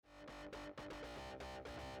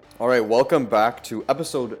All right, welcome back to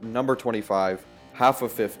episode number 25, half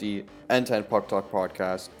of 50, N10 Puck Talk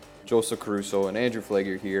podcast. Joseph Caruso and Andrew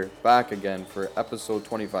Flager here, back again for episode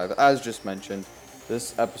 25. As just mentioned,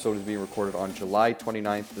 this episode is being recorded on July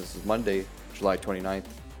 29th. This is Monday, July 29th.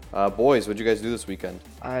 Boys, what'd you guys do this weekend?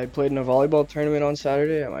 I played in a volleyball tournament on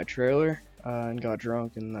Saturday at my trailer and got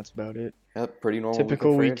drunk, and that's about it. Yep, pretty normal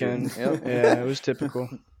Typical weekend for Andrew. weekend. Yeah, it was typical.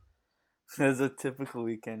 It was a typical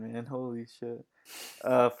weekend, man. Holy shit.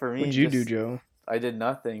 For me, What'd you do, Joe? I did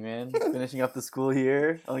nothing, man. Finishing up the school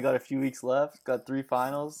year. Only got a few weeks left. Got 3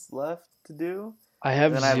 finals left to do. I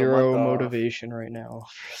have Then I have a zero month off. motivation right now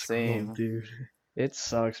for school, Same. dude. It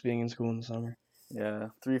sucks being in school in the summer. Yeah,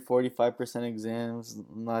 345% exams.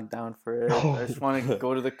 I'm not down for it. I just want to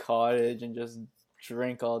go to the cottage and just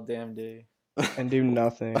drink all damn day. And do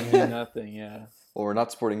nothing. Do nothing, yeah. Well, we're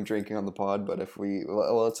not supporting drinking on the pod, but if we,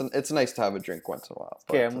 it's nice to have a drink once in a while.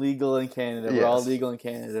 Okay, but, I'm legal in Canada. We're all Yes. legal in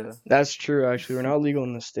Canada. That's true, actually. We're not legal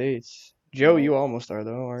in the States. Joe, you almost are,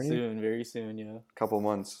 though, aren't you? Soon, very soon, yeah. Couple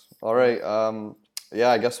months. All right. Yeah,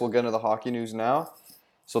 I guess we'll get into the hockey news now.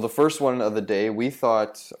 So the first one of the day, we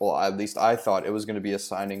thought, well, at least I thought it was going to be a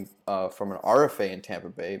signing from an RFA in Tampa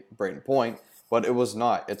Bay, Brayton Point, but it was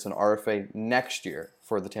not. It's an RFA next year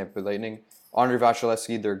for the Tampa Bay Lightning. Andrei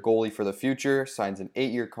Vasilevskiy, their goalie for the future, signs an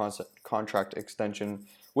 8-year contract extension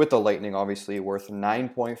with the Lightning, obviously worth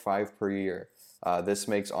 $9.5 per year. This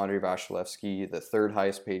makes Andrei Vasilevskiy the third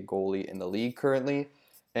highest paid goalie in the league currently.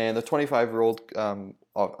 And the 25-year-old,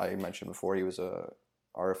 I mentioned before, he was a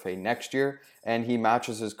RFA next year, and he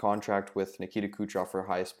matches his contract with Nikita Kucherov for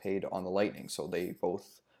highest paid on the Lightning. So they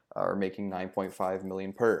both are making $9.5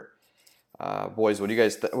 million per. Boys, what do you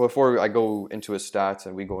guys before I go into his stats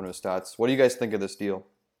and we go into his stats, what do you guys think of this deal?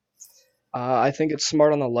 I think it's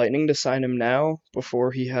smart on the Lightning to sign him now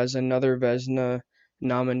before he has another Vezina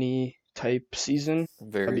nominee type season.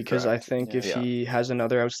 Very Because correct. I think if Yeah. he has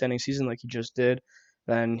another outstanding season like he just did,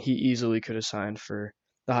 then he easily could have signed for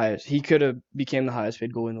the highest. He could have became the highest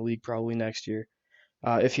paid goalie in the league probably next year,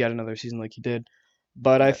 if he had another season like he did.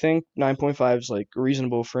 But I Yeah. think 9.5 is like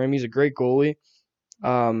reasonable for him. He's a great goalie.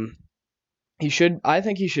 Um, I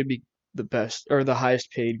think he should be the best or the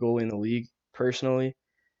highest paid goalie in the league personally.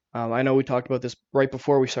 I know we talked about this right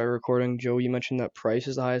before we started recording. Joe, you mentioned that Price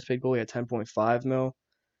is the highest paid goalie at 10.5 mil.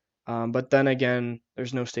 But then again,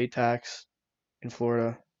 there's no state tax in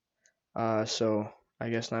Florida. So I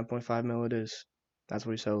guess 9.5 mil it is. That's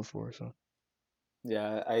what he settled for. So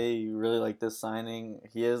Yeah, I really like this signing.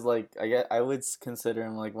 He is I would consider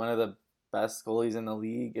him like one of the best goalies in the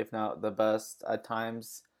league, if not the best at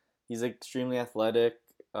times. He's extremely athletic.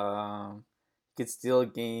 He could steal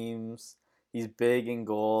games. He's big in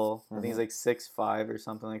goal. I think he's like 6'5" or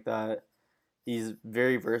something like that. He's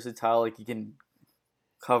very versatile. Like he can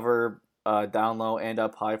cover down low and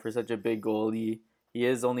up high for such a big goalie. He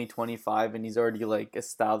is only 25 and he's already like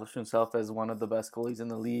established himself as one of the best goalies in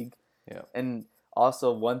the league. Yeah. And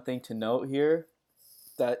also, one thing to note here,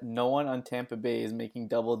 that no one on Tampa Bay is making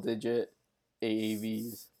double-digit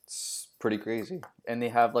AAVs. It's pretty crazy. And they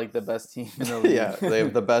have, like, the best team in the league. Yeah, they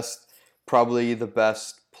have probably the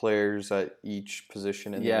best players at each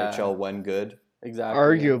position in the NHL when good. Exactly.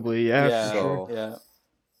 arguably, yeah, Yeah. for sure. Yeah.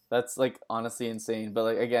 That's, like, honestly insane. But,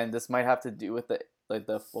 like, again, this might have to do with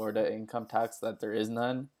the Florida income tax, that there is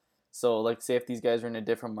none. So, like, say if these guys are in a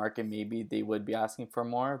different market, maybe they would be asking for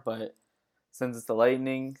more, but since it's the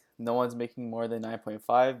Lightning, no one's making more than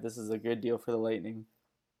 9.5. This is a good deal for the Lightning.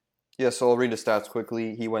 Yeah, so I'll read his stats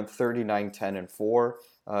quickly. He went 39-10-4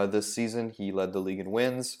 this season. He led the league in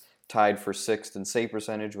wins, tied for 6th in save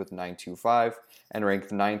percentage with .925, and ranked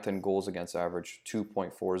 9th in goals against average,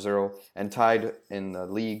 2.40, and tied in the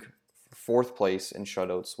league 4th place in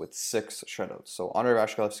shutouts with 6 shutouts. So Andrei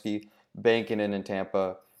Vasilevskiy banking in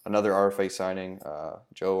Tampa, another RFA signing.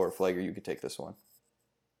 Joe or Flagger, you could take this one.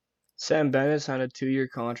 Sam Bennett signed a 2-year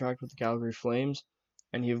contract with the Calgary Flames,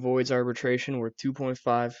 and he avoids arbitration worth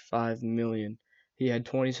 $2.55 million. He had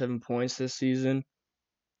 27 points this season,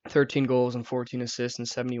 13 goals and 14 assists in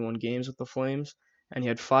 71 games with the Flames, and he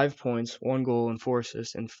had 5 points, 1 goal, and 4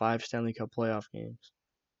 assists in 5 Stanley Cup playoff games.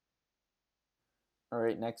 All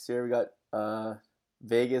right, next year we got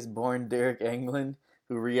Vegas-born Derek Englund,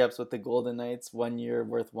 who re-ups with the Golden Knights, 1 year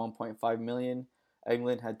worth $1.5 million.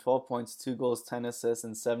 Englund had 12 points, 2 goals, 10 assists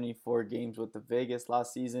in 74 games with the Vegas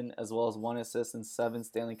last season, as well as 1 assist in 7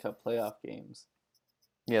 Stanley Cup playoff games.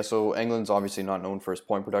 Yeah, so England's obviously not known for his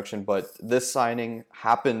point production, but this signing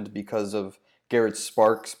happened because of Garrett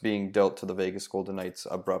Sparks being dealt to the Vegas Golden Knights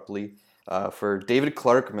abruptly. For David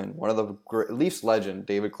Clarkman, one of the Leafs legend,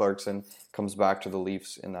 David Clarkson comes back to the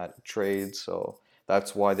Leafs in that trade, so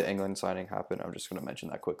That's why the England signing happened. I'm just going to mention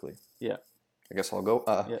that quickly. Yeah. I guess I'll go.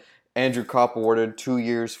 Yeah. Andrew Kopp awarded 2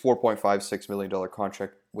 years, $4.56 million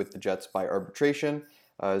contract with the Jets by arbitration.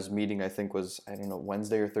 His meeting, I think, was, I don't know,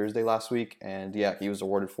 Wednesday or Thursday last week. And yeah, he was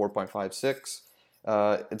awarded 4.56.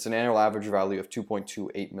 It's an annual average value of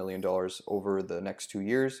 $2.28 million over the next 2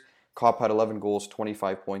 years. Kopp had 11 goals,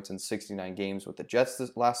 25 points in 69 games with the Jets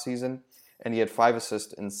last season, and he had 5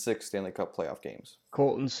 assists in 6 Stanley Cup playoff games.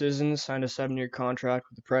 Colton Sissons signed a 7-year contract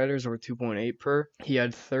with the Predators over 2.8 per. He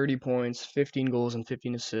had 30 points, 15 goals, and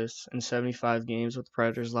 15 assists in 75 games with the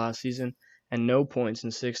Predators last season, and no points in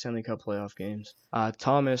 6 Stanley Cup playoff games.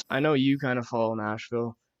 Thomas, I know you kind of follow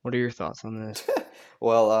Nashville. What are your thoughts on this?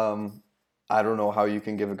 Well, I don't know how you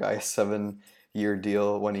can give a guy a 7-year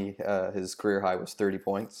deal when his career high was 30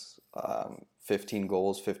 points, 15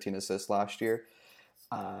 goals, 15 assists last year.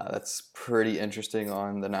 That's pretty interesting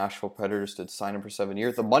on the Nashville Predators to sign him for 7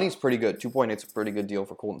 years. The money's pretty good. 2.8 is a pretty good deal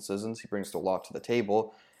for Colton Sissons. He brings a lot to the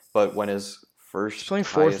table. But when his first He's playing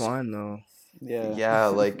fourth highest, line though. yeah,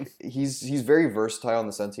 like he's very versatile in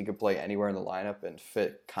the sense he could play anywhere in the lineup and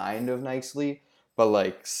fit kind of nicely. But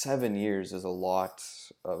like 7 years is a lot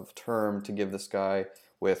of term to give this guy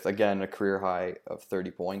with, again, a career high of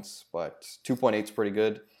 30 points. But 2.8 is pretty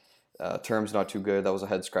good. Term's not too good. That was a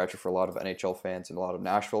head scratcher for a lot of NHL fans and a lot of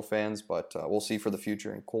Nashville fans. But we'll see for the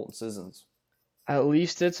future in Colton Sissons. At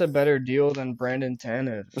least it's a better deal than Brandon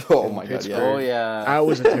Tanev Oh in my God, yeah. Oh Pittsburgh. yeah. That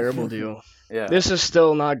was a terrible deal. Yeah. This is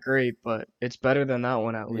still not great, but it's better than that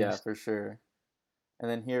one at least. Yeah, for sure. And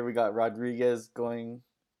then here we got Rodriguez getting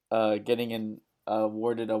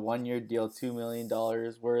awarded a 1-year deal, $2 million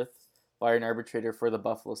worth by an arbitrator for the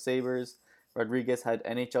Buffalo Sabres. Rodriguez had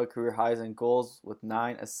NHL career highs in goals with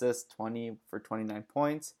 9 assists, 20 for 29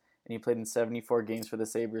 points, and he played in 74 games for the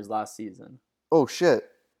Sabres last season. Oh, shit.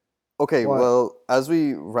 Okay, What? well, as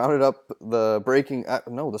we rounded up the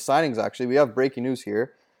signings, actually, we have breaking news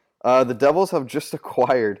here. The Devils have just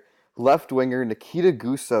acquired left winger Nikita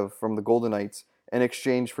Gusev from the Golden Knights in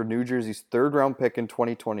exchange for New Jersey's 3rd-round pick in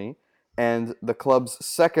 2020 and the club's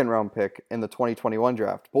 2nd-round pick in the 2021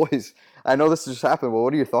 draft. Boys, I know this just happened, but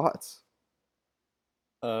what are your thoughts?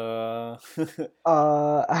 I Gusev,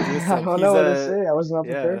 don't he's know what a- to say. I was not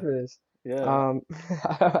yeah. prepared for this. Yeah.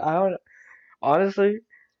 I don't. Honestly,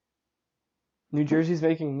 New Jersey's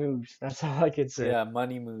making moves. That's all I could say. Yeah,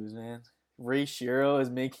 money moves, man. Ray Shero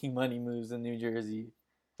is making money moves in New Jersey.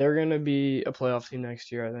 They're gonna be a playoff team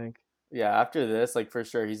next year, I think. Yeah, after this, like for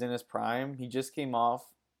sure, he's in his prime. He just came off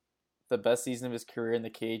the best season of his career in the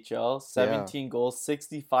KHL. 17 goals,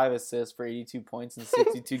 65 assists for 82 points in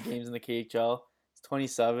 62 games in the KHL. He's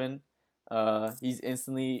 27. He's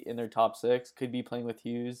instantly in their top 6. Could be playing with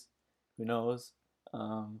Hughes. Who knows?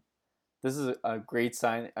 This is a great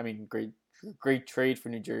great trade for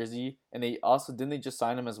New Jersey. And they also, didn't they just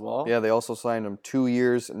sign him as well? Yeah, they also signed him 2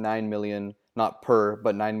 years, $9 million, not per,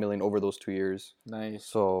 but $9 million over those 2 years. Nice.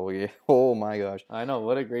 So, yeah, oh my gosh. I know,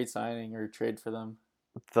 what a great signing or trade for them.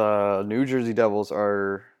 The New Jersey Devils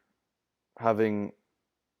are having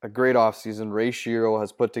a great offseason. Ray Shero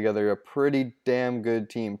has put together a pretty damn good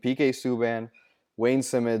team. PK Subban, Wayne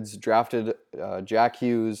Simmons, drafted Jack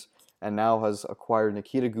Hughes, and now has acquired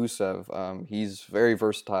Nikita Gusev. He's very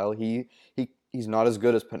versatile. He's not as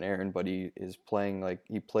good as Panarin, but he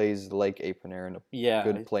plays like a Panarin, a Yeah.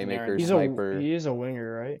 good playmaker, He's sniper. he is a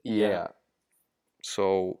winger, right? Yeah.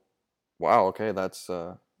 So, wow. Okay, that's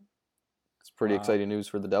pretty Wow. exciting news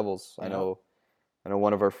for the Devils. Yeah. I know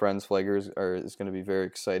one of our friends, Flaggers, is going to be very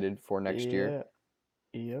excited for next year.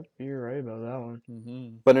 Yep, you're right about that one.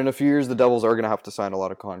 Mm-hmm. But in a few years, the Devils are going to have to sign a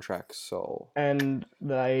lot of contracts. So, And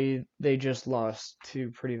they just lost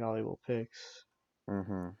 2 pretty valuable picks.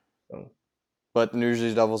 So But the New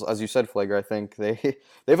Jersey Devils, as you said, Flagger, I think they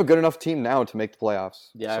have a good enough team now to make the playoffs.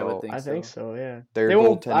 Yeah, I would think I so. think so, yeah. Their They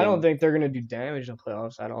won't. I don't goaltending- think they're gonna do damage in the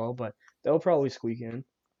playoffs at all, but they'll probably squeak in.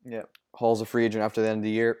 Yeah. Hall's a free agent after the end of the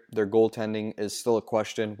year. Their goaltending is still a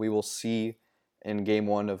question. We will see in Game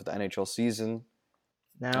 1 of the NHL season.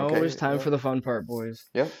 Now Okay, it's time yeah. for the fun part, boys.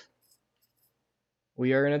 Yep.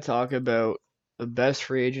 We are gonna talk about the best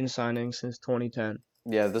free agent signing since 2010.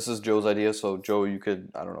 Yeah, this is Joe's idea. So, Joe, you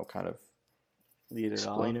could, I don't know, kind of Lead it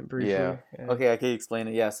Explain off. it briefly. Yeah. Okay, I can explain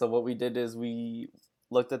it. Yeah, so what we did is we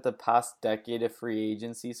looked at the past decade of free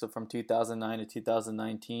agency, so from 2009 to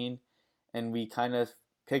 2019, and we kind of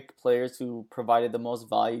picked players who provided the most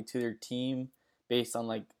value to their team based on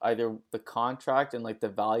like either the contract and like the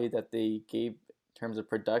value that they gave in terms of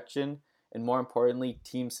production, and more importantly,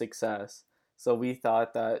 team success. So we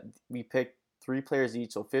thought that we picked 3 players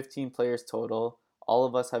each, so 15 players total. All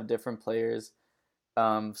of us have different players.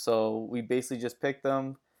 So we basically just picked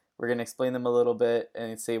them. We're going to explain them a little bit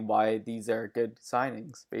and say why these are good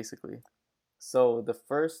signings, basically. So the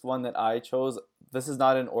first one that I chose, this is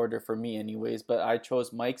not in order for me anyways, but I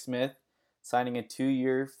chose Mike Smith signing a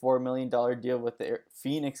 2-year, $4 million deal with the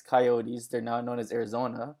Phoenix Coyotes. They're now known as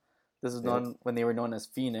Arizona. This was known when they were known as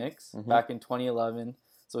Phoenix back in 2011.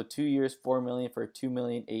 So 2 years, $4 million for $2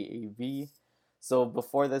 million AAV. So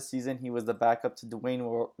before this season, he was the backup to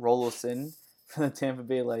Dwayne Roloson for the Tampa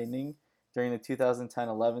Bay Lightning during the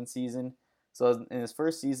 2010-11 season. So in his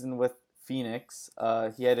first season with Phoenix,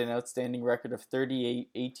 he had an outstanding record of 38,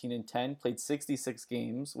 18, and 10, played 66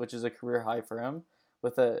 games, which is a career high for him,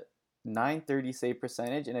 with a .930 save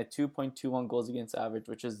percentage and a 2.21 goals against average,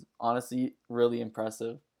 which is honestly really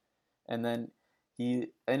impressive. And then he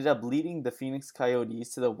ended up leading the Phoenix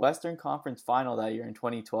Coyotes to the Western Conference Final that year in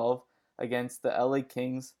 2012 against the LA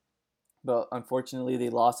Kings, but unfortunately they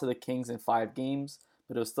lost to the Kings in 5 games,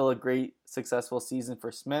 but it was still a great, successful season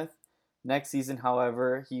for Smith. Next season,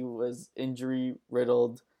 however, he was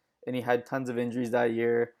injury-riddled, and he had tons of injuries that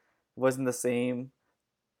year. It wasn't the same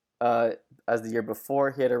as the year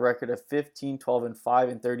before. He had a record of 15, 12, and 5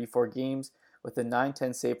 in 34 games with a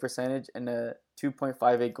 .910 save percentage and a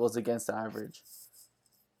 2.58 goals against average.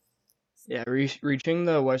 Yeah, reaching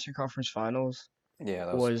the Western Conference Finals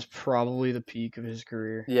Yeah, was probably the peak of his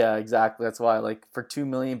career. Yeah, exactly. That's why, like, for $2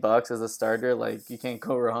 million as a starter, like, you can't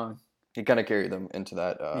go wrong. he kind of carried them into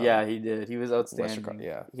that. Yeah, he did. He was outstanding.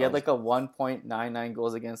 Yeah, he had like a 1.99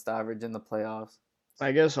 goals against average in the playoffs.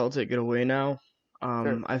 I guess I'll take it away now.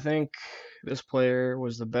 Sure. I think this player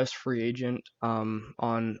was the best free agent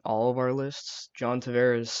on all of our lists. John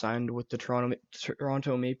Tavares signed with the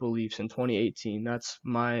Toronto Maple Leafs in 2018. That's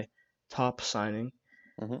my top signing.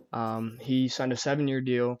 He signed a 7-year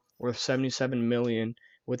deal worth $77 million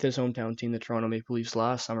with his hometown team, the Toronto Maple Leafs,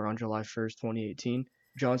 last summer on July 1st, 2018.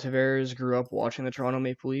 John Tavares grew up watching the Toronto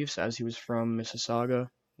Maple Leafs as he was from Mississauga,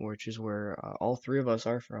 which is where all 3 of us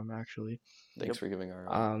are from, actually. Thanks for giving our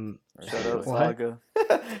Shout out What? Saga.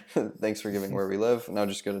 Thanks for giving where we live. Now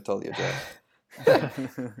just going to tell the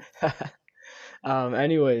address.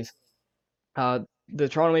 Anyways, the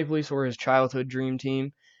Toronto Maple Leafs were his childhood dream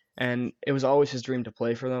team, and it was always his dream to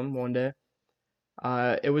play for them one day.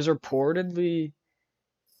 It was reportedly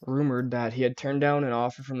rumored that he had turned down an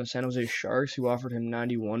offer from the San Jose Sharks, who offered him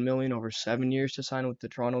 $91 million over 7 years to sign with the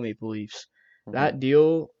Toronto Maple Leafs. That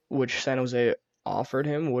deal, which San Jose offered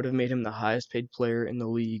him, would have made him the highest paid player in the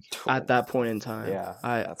league at that point in time. Yeah,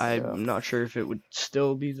 I'm not sure if it would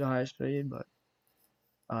still be the highest paid, but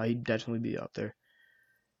he'd definitely be up there.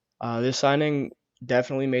 This signing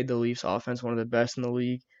definitely made the Leafs offense one of the best in the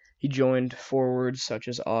league. He joined forwards such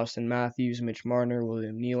as Austin Matthews, Mitch Marner,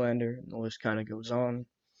 William Nylander, and the list kind of goes on.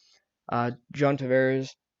 John Tavares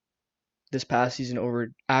this past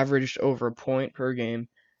season averaged over a point per game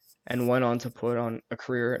and went on to put on a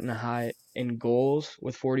career and a high in goals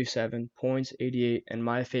with 47, points 88, and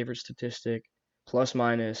my favorite statistic, plus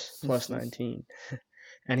 19.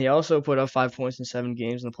 And he also put up 5 points in 7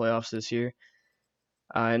 games in the playoffs this year.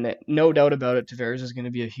 And no doubt about it, Tavares is going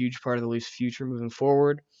to be a huge part of the Leafs' future moving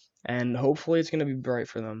forward, and hopefully it's going to be bright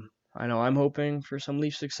for them. I know I'm hoping for some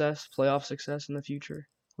Leaf success, playoff success in the future.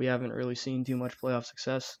 We haven't really seen too much playoff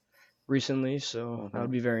success recently, so that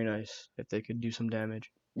would be very nice if they could do some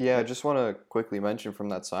damage. Yeah, I just want to quickly mention from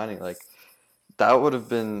that signing, like, that would have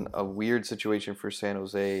been a weird situation for San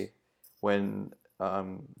Jose when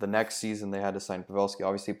the next season they had to sign Pavelski.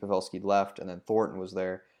 Obviously, Pavelski left, and then Thornton was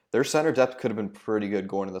there. Their center depth could have been pretty good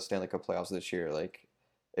going to the Stanley Cup playoffs this year. Like,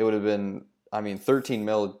 it would have been, 13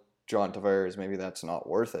 mil John Tavares, maybe that's not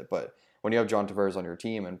worth it. But when you have John Tavares on your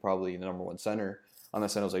team and probably the number 1 center on the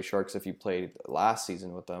San Jose Sharks, if you played last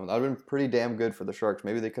season with them, that would have been pretty damn good for the Sharks.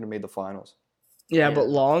 Maybe they could have made the finals. Yeah, but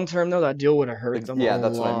long term though, that deal would have hurt them a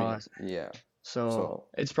that's lot. what I mean. Yeah. So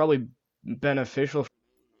it's probably beneficial if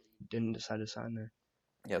they didn't decide to sign there.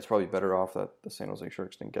 Yeah, it's probably better off that the San Jose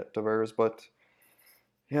Sharks didn't get Tavares, but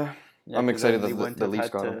yeah I'm 'cause excited then that the Leafs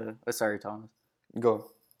got him. Sorry, Thomas.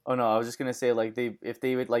 Go. Oh no, I was just gonna say, like, if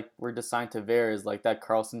they would were to sign Tavares, like, that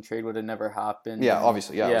Carlson trade would have never happened. Yeah,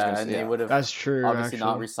 obviously. Yeah, I was gonna say, they would have. That's true. Obviously, not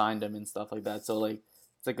actually. re-signed him and stuff like that. So, like,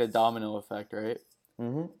 it's like a domino effect, right?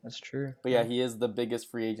 That's true. But yeah, he is the biggest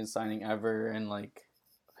free agent signing ever, and like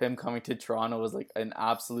him coming to Toronto was like an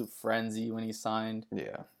absolute frenzy when he signed.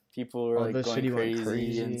 Yeah. People were like the going city went crazy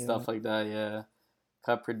crazy and stuff like that. Yeah,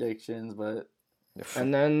 cut predictions, but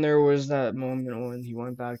And then there was that moment when he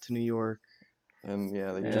went back to New York. And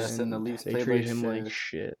yeah, they Yes, and the Leafs they played treated like him shit. like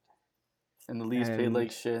shit. And the Leafs played And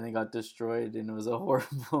like shit, and they got destroyed, and it was a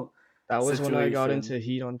horrible. That was when I got situation. into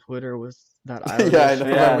heat on Twitter with that Yeah, I Islanders know.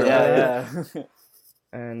 fan. Yeah.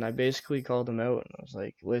 and I basically called him out, and I was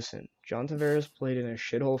like, "Listen, John Tavares played in a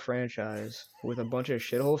shithole franchise with a bunch of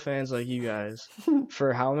shithole fans like you guys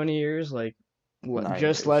for how many years? Like, Nine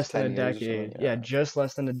just years, less than a 10 years or something. decade. Yeah, Yeah. just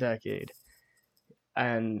less than a decade.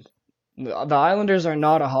 And the Islanders are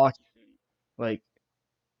not a hockey like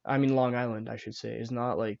I mean Long Island, I should say, is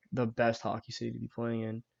not like the best hockey city to be playing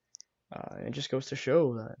in. It just goes to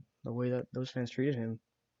show that the way that those fans treated him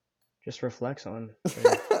just reflects on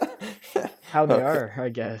how they Okay. are, I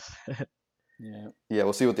guess. Yeah. Yeah,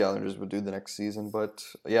 we'll see what the Islanders would do the next season. But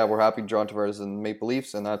yeah, we're happy John Tavares is in the Maple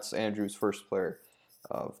Leafs, and that's Andrew's first player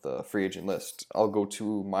of the free agent list. I'll go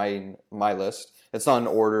to my list. It's not in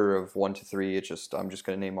order of 1 to 3. It's just I'm just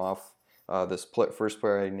gonna name off first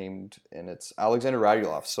player I named, and it's Alexander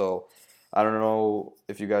Radulov. So I don't know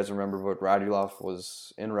if you guys remember, but Radulov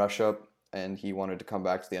was in Russia, and he wanted to come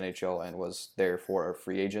back to the NHL and was there for a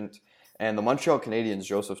free agent. And the Montreal Canadiens,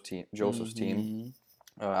 Joseph's team,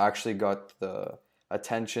 actually got the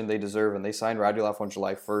attention they deserve, and they signed Radulov on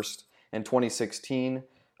July 1st in 2016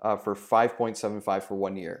 for 5.75 for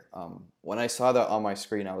 1 year. When I saw that on my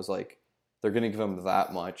screen, I was like, they're going to give him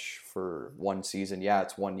that much for 1 season. Yeah,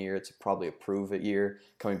 it's 1 year. It's probably a prove-it year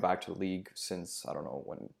coming back to the league since, I don't know,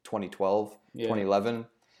 when 2012, Yeah. 2011.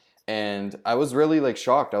 And I was really like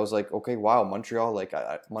shocked. I was like, okay, wow, Montreal, like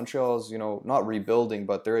Montreal's, not rebuilding,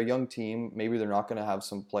 but they're a young team. Maybe they're not going to have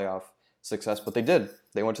some playoff success, but they did.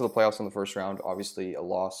 They went to the playoffs in the first round. Obviously, a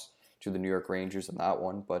loss to the New York Rangers in that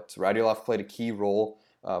one, but Radulov played a key role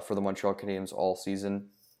for the Montreal Canadiens all season.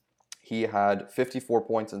 He had 54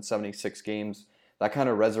 points in 76 games. That kind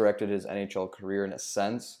of resurrected his NHL career in a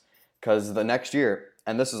sense, because the next year,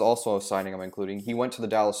 and this is also a signing I'm including, he went to the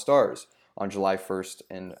Dallas Stars on July 1st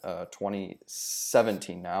in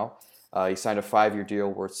 2017 now. He signed a 5-year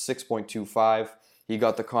deal worth 6.25. He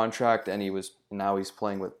got the contract, and he's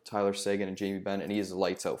playing with Tyler Seguin and Jamie Benn, and he is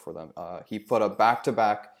lights out for them. He put up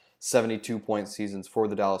back-to-back 72-point seasons for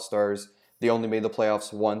the Dallas Stars. They only made the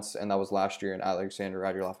playoffs once, and that was last year, and Alexander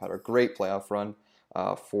Radulov had a great playoff run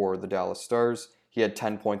for the Dallas Stars. He had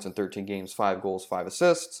 10 points in 13 games, 5 goals, 5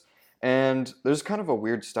 assists. And there's kind of a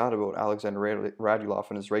weird stat about Alexander Radulov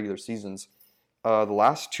in his regular seasons. The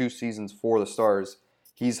last 2 seasons for the Stars,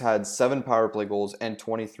 he's had 7 power play goals and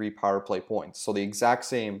 23 power play points. So the exact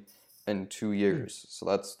same in 2 years. So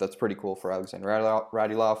that's pretty cool for Alexander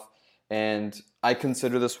Radulov. And I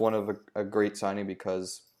consider this one of a great signing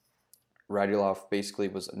because Radulov basically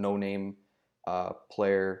was a no-name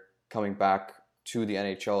player coming back to the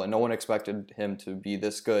NHL, and no one expected him to be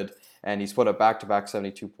this good. And he's put up back-to-back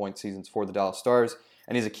 72-point seasons for the Dallas Stars,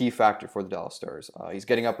 and he's a key factor for the Dallas Stars. He's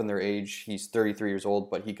getting up in their age. He's 33 years old,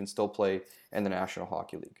 but he can still play in the National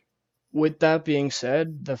Hockey League. With that being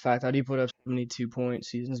said, the fact that he put up 72-point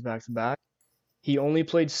seasons back to back, he only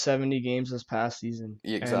played 70 games this past season.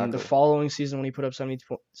 Yeah, And exactly. the following season, when he put up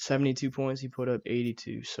 72 points, he put up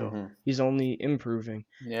 82. So he's only improving.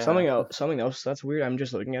 Yeah. Something else that's weird. I'm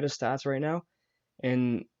just looking at his stats right now.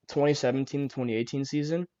 In 2017-2018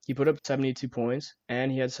 season, he put up 72 points,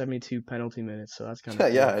 and he had 72 penalty minutes. So that's kind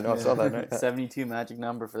of Yeah, I know. I saw that. Right? 72 magic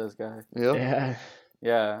number for this guy. Yeah. Yeah.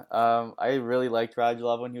 Yeah, I really liked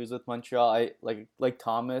Radulov when he was with Montreal. I like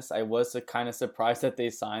Thomas. I was kind of surprised that they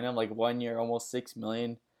signed him. Like 1 year, almost $6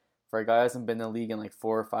 million for a guy who hasn't been in the league in like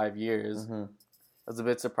 4 or 5 years. Mm-hmm. That's a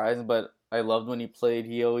bit surprising, but I loved when he played.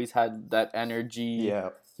 He always had that energy. Yeah.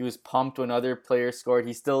 He was pumped when other players scored.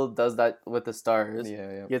 He still does that with the Stars.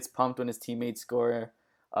 Yeah. He gets pumped when his teammates score.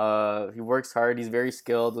 He works hard. He's very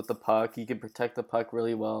skilled with the puck. He can protect the puck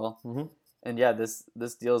really well. Mm-hmm. And yeah, this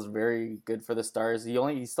deal is very good for the Stars.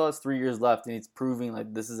 He still has 3 years left, and he's proving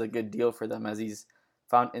like this is a good deal for them as he's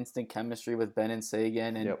found instant chemistry with Benn and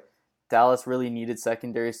Seguin. And Dallas really needed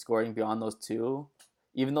secondary scoring beyond those two.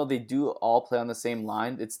 Even though they do all play on the same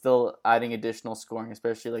line, it's still adding additional scoring,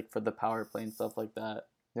 especially like for the power play and stuff like that.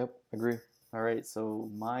 Yep, agree. All right, so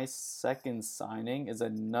my second signing is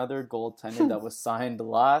another goaltender that was signed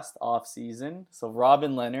last offseason. So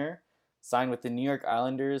Robin Lehner signed with the New York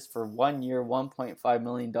Islanders for 1 year, $1.5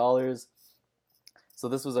 million. So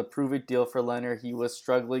this was a prove-it deal for Lehner. He was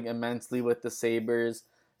struggling immensely with the Sabres,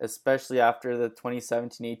 especially after the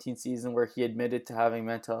 2017-18 season where he admitted to having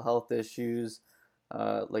mental health issues,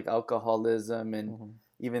 like alcoholism, and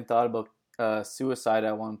even thought about suicide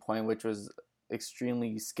at one point, which was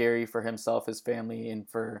extremely scary for himself, his family, and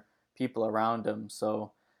for people around him.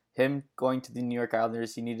 So him going to the New York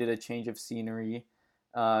Islanders, he needed a change of scenery.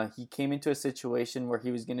 He came into a situation where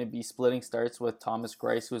he was going to be splitting starts with Thomas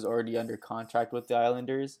Greiss, who was already under contract with the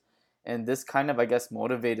Islanders. And this kind of, I guess,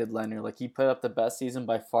 motivated Lehner. Like, he put up the best season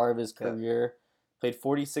by far of his career, Played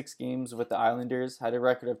 46 games with the Islanders, had a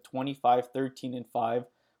record of 25, 13, and 5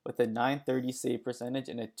 with a 930 save percentage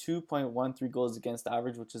and a 2.13 goals against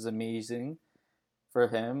average, which is amazing for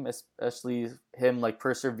him, especially him like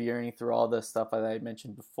persevering through all the stuff that I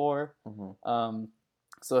mentioned before.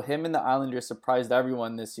 So him and the Islanders surprised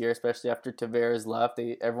everyone this year, especially after Tavares left.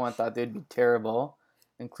 Everyone thought they'd be terrible,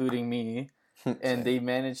 including me. And they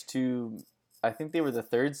managed to, I think they were the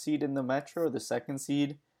 3rd seed in the Metro, or the 2nd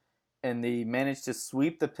seed, and they managed to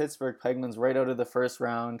sweep the Pittsburgh Penguins right out of the first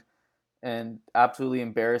round and absolutely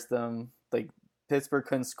embarrass them. Like, Pittsburgh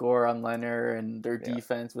couldn't score on Leonard, and their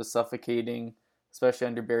defense was suffocating, especially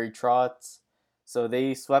under Barry Trotz. So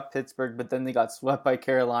they swept Pittsburgh, but then they got swept by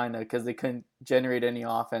Carolina because they couldn't generate any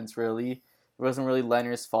offense, really. It wasn't really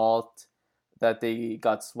Leonard's fault that they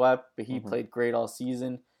got swept, but he played great all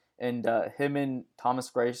season. And him and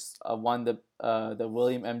Thomas Greiss won the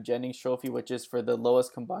William M. Jennings Trophy, which is for the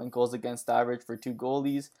lowest combined goals against average for 2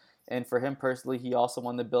 goalies. And for him personally, he also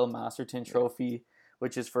won the Bill Masterton Trophy,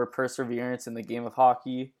 which is for perseverance in the game of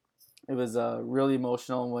hockey. It was really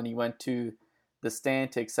emotional when he went to the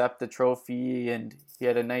stand to accept the trophy, and he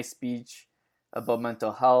had a nice speech about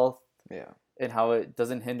mental health and how it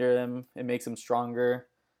doesn't hinder him, it makes him stronger.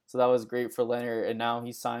 So that was great for Leonard, and now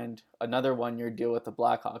he signed another 1-year deal with the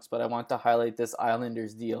Blackhawks. But I want to highlight this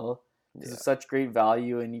Islanders deal because it's such great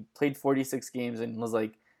value, and he played 46 games and was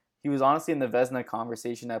like, he was honestly in the Vezina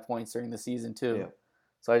conversation at points during the season too.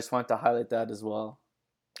 So I just want to highlight that as well.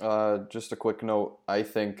 Just a quick note, I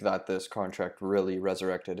think that this contract really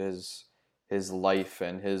resurrected his life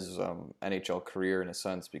and his NHL career in a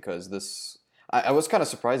sense, because I was kind of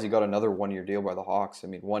surprised he got another 1-year deal by the Hawks. I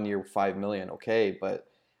mean, 1 year, $5 million, okay, but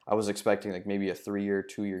I was expecting like maybe a 3-year,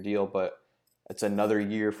 2-year deal, but it's another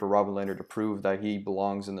year for Robin Lehner to prove that he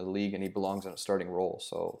belongs in the league and he belongs in a starting role.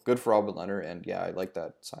 So good for Robin Lehner, and yeah, I like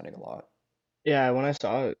that signing a lot. Yeah, when I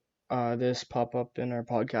saw it, this pop up in our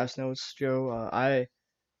podcast notes, Joe,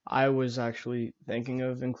 I was actually thinking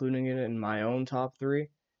of including it in my own top 3.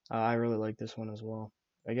 I really like this one as well.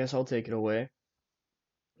 I guess I'll take it away.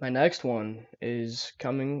 My next one is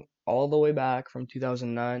coming all the way back from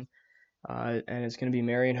 2009, and it's going to be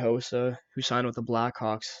Marian Hossa, who signed with the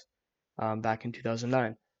Blackhawks back in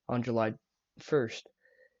 2009 on July 1st.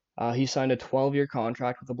 He signed a 12-year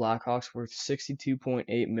contract with the Blackhawks worth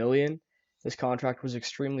 $62.8 million. This contract was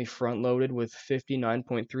extremely front-loaded, with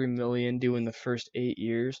 $59.3 million due in the first 8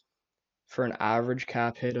 years, for an average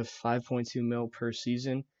cap hit of $5.2 million per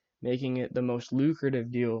season, making it the most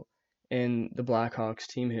lucrative deal in the Blackhawks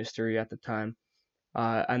team history at the time.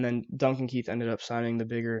 And then Duncan Keith ended up signing the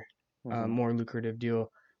bigger, more lucrative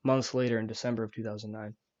deal months later in December of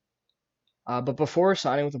 2009. But before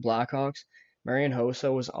signing with the Blackhawks, Marian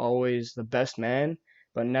Hossa was always the best man,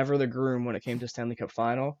 but never the groom when it came to Stanley Cup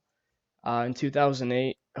Final. In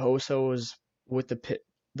 2008, Hossa was with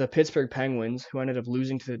the Pittsburgh Penguins, who ended up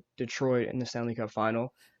losing to Detroit in the Stanley Cup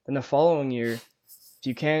Final. Then the following year, if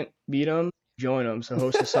you can't beat them, join them. So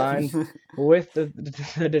Hossa signed with the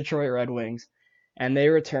Detroit Red Wings, and they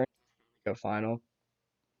returned to the Cup Final,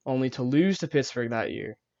 only to lose to Pittsburgh that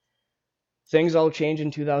year. Things all changed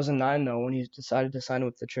in 2009, though, when he decided to sign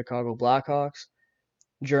with the Chicago Blackhawks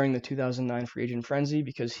during the 2009 free agent frenzy,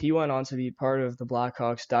 because he went on to be part of the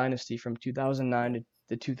Blackhawks dynasty from 2009 to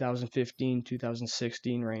the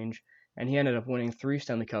 2015-2016 range, and he ended up winning 3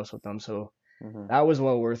 Stanley Cups with them, so that was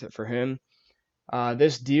well worth it for him.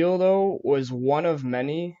 This deal, though, was one of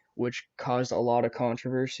many which caused a lot of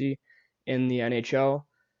controversy in the NHL,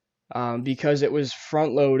 because it was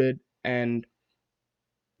front-loaded, and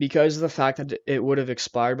because of the fact that it would have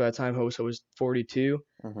expired by the time Hossa was 42.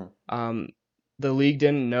 The league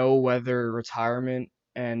didn't know whether retirement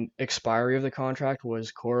and expiry of the contract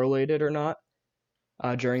was correlated or not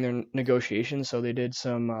during their negotiations, so they did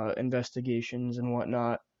some investigations and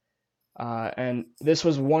whatnot. And this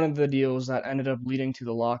was one of the deals that ended up leading to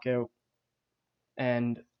the lockout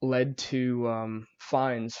and led to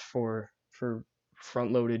fines for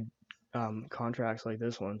front-loaded contracts like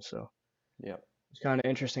this one. So it's kind of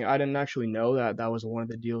interesting. I didn't actually know that was one of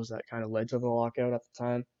the deals that kind of led to the lockout at the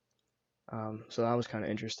time. So that was kind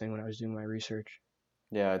of interesting when I was doing my research.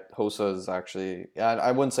 Yeah, Hossa is actually,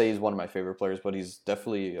 I wouldn't say he's one of my favorite players, but he's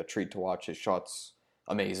definitely a treat to watch. His shot's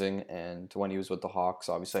amazing, and when he was with the Hawks,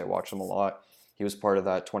 obviously I watched him a lot. He was part of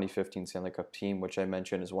that 2015 Stanley Cup team, which I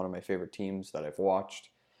mentioned is one of my favorite teams that I've watched.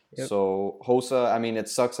 Yep. So Hossa, I mean, it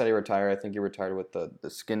sucks that he retired. I think he retired with the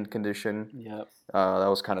skin condition. Yep. That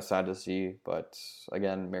was kind of sad to see, but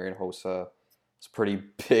again, Marian Hossa, It's a pretty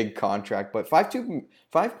big contract, but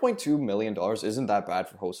 $5.2 million isn't that bad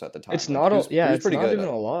for Hossa at the time. It's Like not a he was it's pretty not good even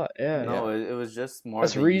at a lot. Yeah. No, yeah. it was just more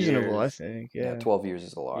That's the reasonable, I years. think. Yeah, Yeah. 12 years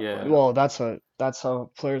is a lot. Yeah. Well, that's a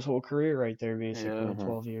player's whole career right there, basically, Yeah. Mhm.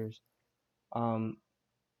 12 years. What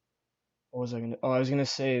was I gonna? Oh, I was gonna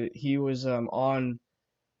say that he was on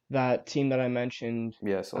that team that I mentioned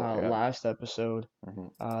Yeah, so yeah. last episode. hmm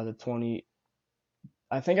The 20.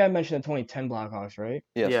 I think I mentioned the 2010 Blackhawks, right?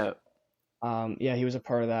 Yes. Yeah. Yeah, he was a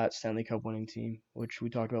part of that Stanley Cup winning team, which we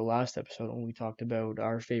talked about last episode when we talked about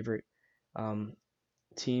our favorite um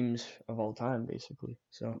teams of all time, basically.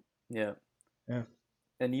 So Yeah. yeah.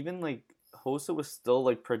 And even like Hossa was still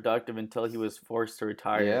like productive until he was forced to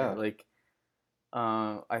retire. Yeah. Like,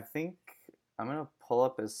 I think I'm gonna pull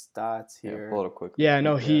up his stats Yeah, here. pull it up quickly. Yeah,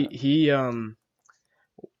 no, Yeah.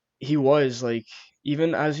 he was like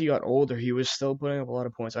even as he got older, he was still putting up a lot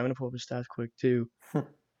of points. I'm gonna pull up his stats quick too.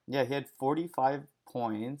 Yeah, he had 45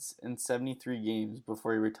 points in 73 games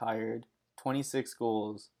before he retired. 26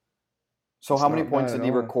 goals. So It's how many not points bad did at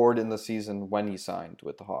he all. record in the season when he signed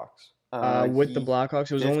with the Hawks? With the He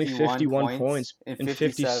Blackhawks, it was only 51 points in in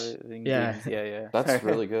 50. 57 Yeah, games. Yeah. That's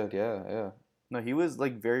really good. Yeah, yeah. No, he was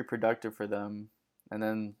like very productive for them, and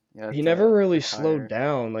then he never really slowed retire.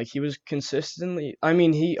 down. Like he was consistently. I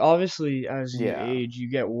mean, he obviously as you Yeah. age, you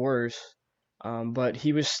get worse. But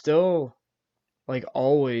he was still like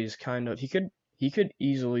always kind of. He could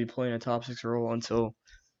easily play in a top six role until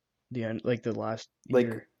the end, like the last Like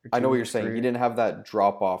year or I know two what of you're his saying. He career. didn't have that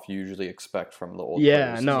drop off you usually expect from the old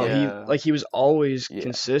Yeah, players. no, Yeah. he was always Yeah.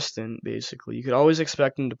 consistent. Basically, you could always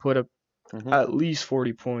expect him to put up Mhm. at least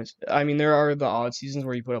 40 points. I mean, there are the odd seasons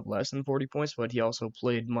where he put up less than 40 points, but he also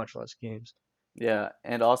played much less games. Yeah,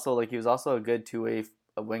 and also like he was also a good two-way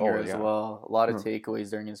winger Oh, as yeah. well. A lot of Mhm. takeaways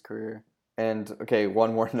during his career. And okay,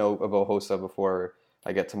 one more note about Hossa before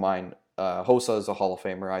I get to mine. Hossa is a Hall of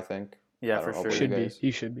Famer, I think. Yeah, I don't for know sure. about you Should be. guys.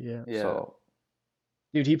 He should be, yeah. Yeah. So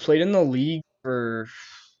Dude, he played in the league for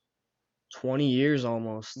 20 years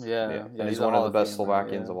almost. Yeah, and he's a one of Hall the best Famer,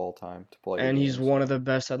 Slovakians yeah. of all time to play And the he's game. one So of the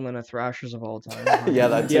best Atlanta Thrashers of all time. yeah,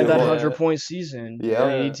 that He had too. that Yeah. 100-point season Yeah.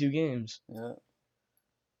 in 82 games. Yeah.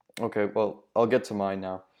 Okay, well, I'll get to mine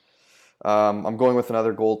now. I'm going with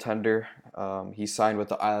another goaltender. He signed with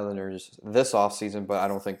the Islanders this offseason, but I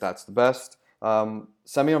don't think that's the best.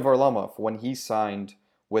 Semyon Varlamov, when he signed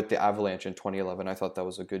with the Avalanche in 2011, I thought that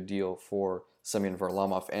was a good deal for Semyon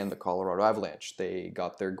Varlamov and the Colorado Avalanche. They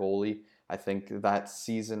got their goalie. I think that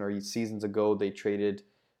season or seasons ago, they traded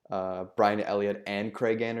Brian Elliott and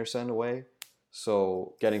Craig Anderson away.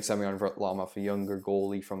 So getting Semyon Varlamov, a younger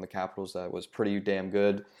goalie from the Capitals, that was pretty damn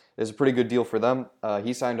good. Is a pretty good deal for them.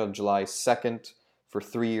 He signed on July 2nd for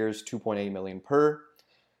 3 years, $2.8 million per.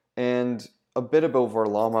 And a bit about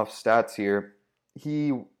Varlamov's stats here.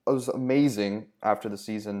 He was amazing after the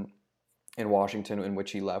season in Washington in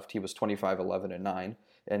which he left. He was 25, 11, and 9,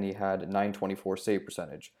 and he had a .924 save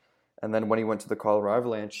percentage. And then when he went to the Colorado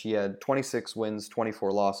Avalanche, he had 26 wins,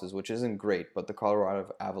 24 losses, which isn't great, but the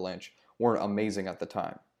Colorado Avalanche weren't amazing at the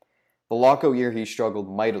time. The lockout year, he struggled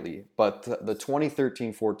mightily, but the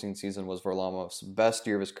 2013-14 season was Varlamov's best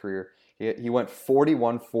year of his career. He went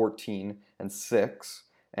 41-14 and 6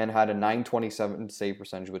 and had a .927 save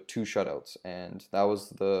percentage with 2 shutouts, and that was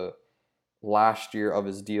the last year of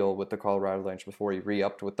his deal with the Colorado Avalanche before he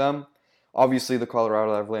re-upped with them. Obviously, the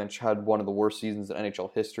Colorado Avalanche had one of the worst seasons in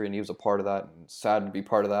NHL history, and he was a part of that, and sad to be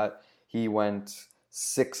part of that. He went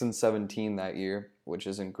 6-17 that year, which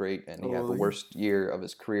isn't great, and he had the Holy. worst year of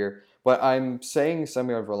his career. But I'm saying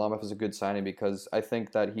Semyon Varlamov is a good signing because I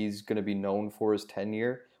think that he's going to be known for his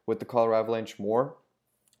tenure with the Colorado Avalanche more,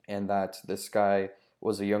 and that this guy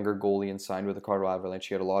was a younger goalie and signed with the Colorado Avalanche.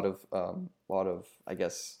 He had a lot of I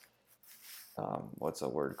guess, what's a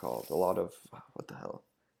word called? A lot of what the hell?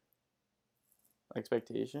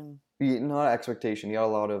 Expectation. Not expectation. He had a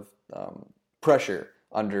lot of pressure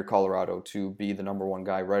under Colorado to be the number one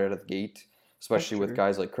guy right out of the gate, especially with true.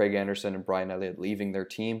 guys like Craig Anderson and Brian Elliott leaving their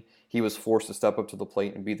team. He was forced to step up to the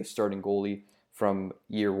plate and be the starting goalie from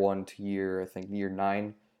year 1 to year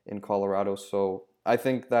 9 in Colorado. So I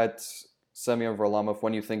think that Semyon Varlamov,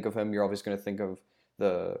 when you think of him, you're always going to think of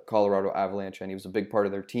the Colorado Avalanche, and he was a big part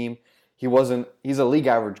of their team. He's a league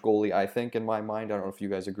average goalie, I think, in my mind. I don't know if you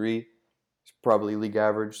guys agree. He's probably league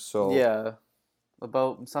average. So Yeah.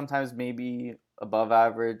 About sometimes maybe above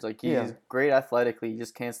average. Like he's Yeah. great athletically, he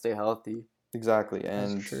just can't stay healthy. exactly,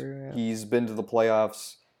 and true, yeah. he's been to the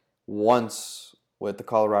playoffs once with the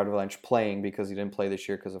Colorado Avalanche playing because he didn't play this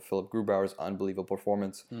year because of Philip Grubauer's unbelievable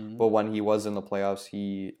performance. Mhm. But when he was in the playoffs,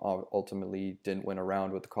 he ultimately didn't win a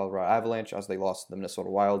round with the Colorado Avalanche as they lost to the Minnesota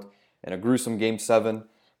Wild in a gruesome Game 7.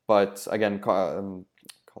 But again,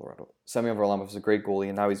 Colorado. Semyon Varlamov is a great goalie,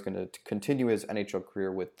 and now he's going to continue his NHL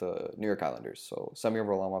career with the New York Islanders. So Semyon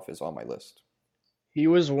Varlamov is on my list. He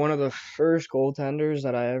was one of the first goaltenders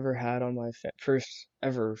that I ever had on my first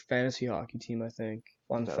ever fantasy hockey team, I think.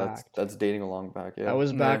 Fun Yeah, fact. that's dating a long back. That Yeah,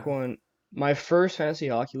 was Yeah. back when my first fantasy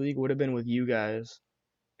hockey league would have been with you guys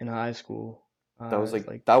in high school. that was It's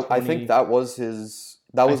like that. I 20, think that was his.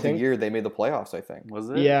 That I was the think, year they made the playoffs. I think. Was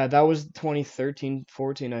it? yeah, that was 2013,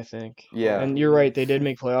 14, I think. Yeah. And you're right, they did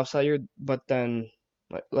make playoffs that year, but then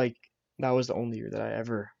like that was the only year that I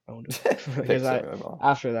ever owned him. Pick Because Semyon Varlamov.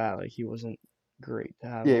 after that, like he wasn't great to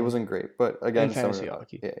have Yeah, he on wasn't great, but in again, fantasy Semyon.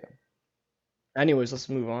 hockey. Yeah, yeah. Anyways, let's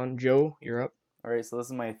move on. Joe, you're up. All right, so this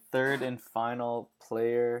is my third and final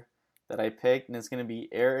player that I picked, and it's going to be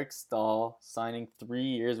Eric Stahl, signing 3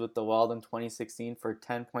 years with the Wild in 2016 for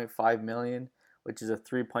 $10.5 million, which is a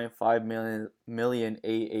 $3.5 million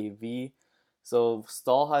AAV. So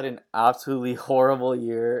Stahl had an absolutely horrible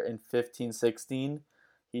year in 15-16.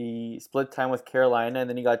 He split time with Carolina, and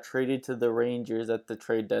then he got traded to the Rangers at the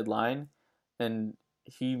trade deadline, and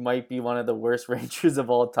he might be one of the worst Rangers of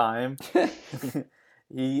all time.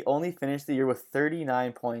 He only finished the year with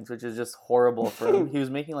 39 points, which is just horrible for him. He was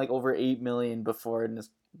making like over 8 million before in his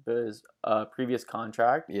previous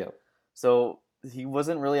contract. Yeah. So he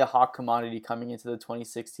wasn't really a hot commodity coming into the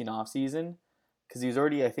 2016 offseason because he was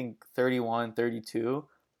already, I think, 31, 32.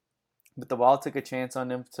 But the Wild took a chance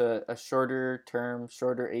on him to a shorter term,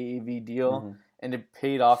 shorter AAV deal, Mhm. and it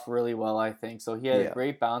paid off really well, I think. So he had Yeah. a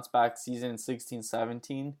great bounce back season in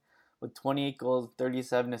 16-17 with 28 goals,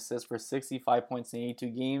 37 assists for 65 points in 82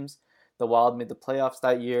 games. The Wild made the playoffs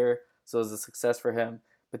that year, so it was a success for him.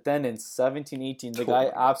 But then in 17-18, the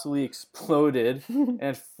guy absolutely exploded and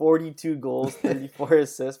had 42 goals, 34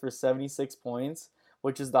 assists for 76 points,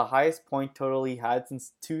 which is the highest point total he had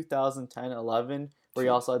since 2010-11, where he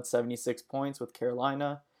also had 76 points with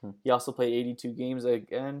Carolina. He also played 82 games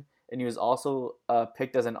again, and he was also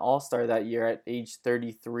picked as an all-star that year at age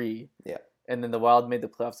 33. Yeah. And then the Wild made the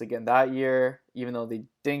playoffs again that year, even though they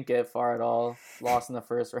didn't get far at all, lost in the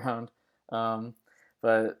first round.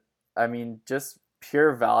 But, I mean, just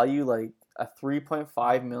pure value, like a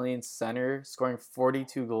 3.5 million center scoring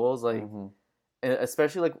 42 goals, like, Mhm.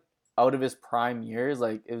 especially like out of his prime years,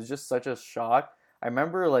 like it was just such a shock. I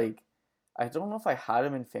remember, like, I don't know if I had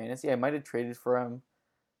him in fantasy. I might have traded for him.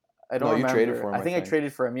 I don't No, you remember. traded for him, I think I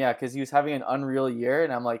traded for him, yeah, because he was having an unreal year,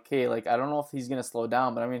 and I'm like, hey, like I don't know if he's gonna slow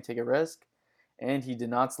down, but I'm gonna take a risk, and he did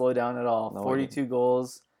not slow down at all. No, he 42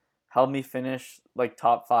 goals, helped me finish like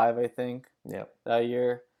top 5, I think, Yeah. that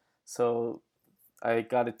year. So I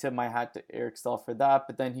got to tip my hat to Eric Stahl for that.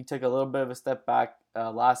 But then he took a little bit of a step back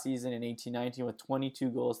last season in 18-19 with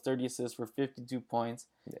 22 goals, 30 assists for 52 points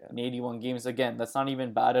in 81 games. Again, that's not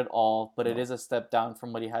even bad at all, but it is a step down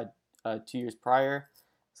from what he had 2 years prior.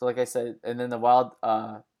 So like I said, and then the Wild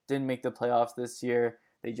didn't make the playoffs this year.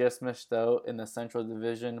 They just missed out in the Central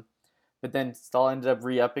Division. But then Stahl ended up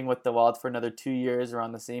re-upping with the Wild for another 2 years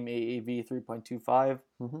around the same AAV, 3.25.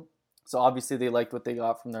 Mhm. So obviously they liked what they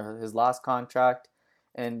got from his last contract,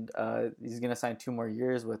 and he's going to sign 2 more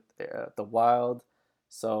years with the Wild.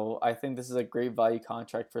 So I think this is a great value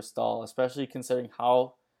contract for Stahl, especially considering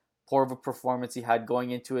how poor of a performance he had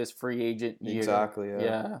going into his free agent year. Exactly. Yeah.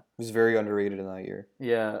 Yeah. He was very underrated in that year.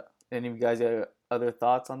 Yeah. Any of you guys got other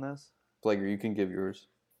thoughts on this? Plager, you can give yours.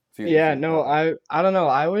 Yeah, no, I don't know.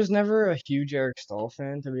 I was never a huge Eric Stahl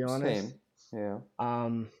fan, to be honest. Same.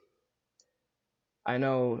 Yeah. I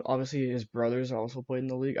know obviously his brothers also played in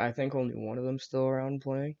the league. I think only one of them still around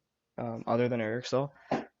playing, other than Eric Stahl.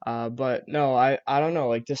 But no, I don't know.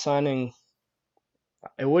 Like this signing,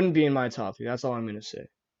 it wouldn't be in my top 3. That's all I'm gonna say.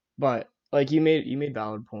 But like you made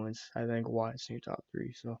valid points. I think why it's in your top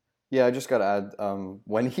 3. So Yeah, I just gotta add,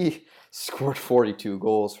 when he scored 42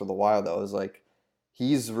 goals for the Wild, I was like,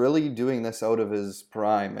 he's really doing this out of his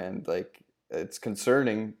prime, and like it's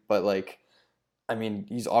concerning, but like, I mean,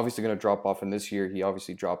 he's obviously gonna drop off in this year. He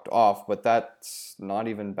obviously dropped off, but that's not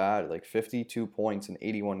even bad. Like 52 points in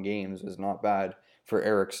 81 games is not bad for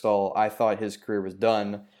Eric Stahl. I thought his career was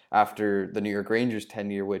done after the New York Rangers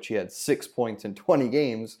tenure, which he had 6 points in 20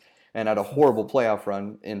 games and had a horrible playoff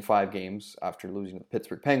run in 5 games after losing to the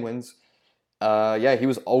Pittsburgh Penguins. Yeah, he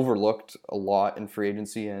was overlooked a lot in free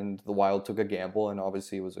agency, and the Wild took a gamble, and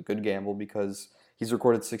obviously it was a good gamble because he's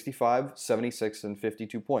recorded 65, 76, and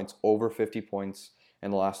 52 points, over 50 points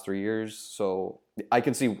in the last 3 years. So I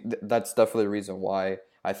can see that's definitely the reason why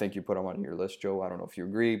I think you put him on your list, Joe. I don't know if you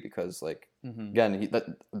agree because, like, again,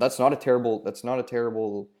 that's not a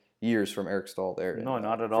terrible years from Eric Stahl there. No,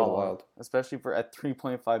 not at for all. The Wild. Especially for at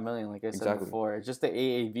 3.5 million, like I said Exactly. before. It's just the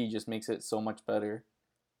AAV just makes it so much better.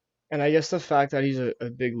 And I guess the fact that he's a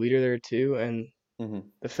big leader there too, and Hmm.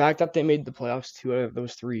 the fact that they made the playoffs 2 out of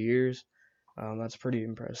those 3 years, that's pretty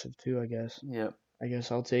impressive too, I guess. Yep. I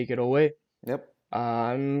guess I'll take it away. Yep.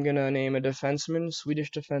 I'm gonna name a defenseman,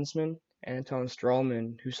 Swedish defenseman, Anton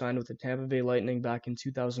Strålman, who signed with the Tampa Bay Lightning back in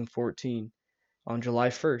 2014 on July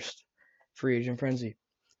 1st, free agent frenzy.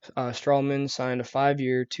 Strawman signed a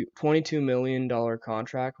 5-year, $22 million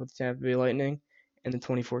contract with the Tampa Bay Lightning in the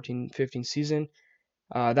 2014-15 season.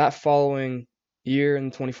 That following year, in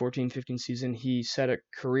the 2014-15 season, he set a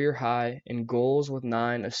career high in goals with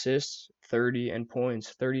 9 assists, 30, and points,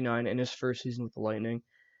 39 in his first season with the Lightning.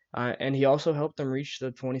 And he also helped them reach the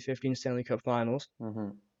 2015 Stanley Cup Finals. Hmm.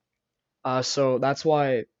 So that's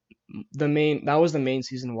why that was the main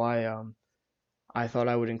season why I thought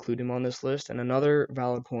I would include him on this list. And another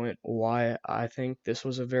valid point why I think this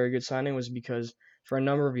was a very good signing was because for a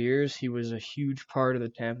number of years he was a huge part of the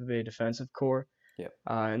Tampa Bay defensive core. Yep.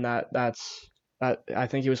 And that I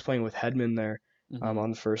think he was playing with Hedman there Hmm.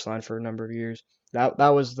 on the first line for a number of years. That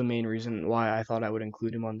was the main reason why I thought I would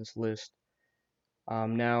include him on this list.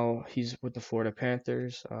 Now he's with the Florida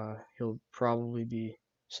Panthers. He'll probably be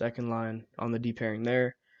second line on the D pairing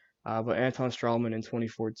there. But Anton Strawman in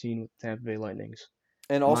 2014 with Tampa Bay Lightnings.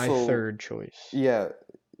 And My also, third choice. yeah,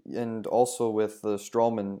 and also with the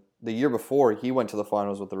Strawman, the year before he went to the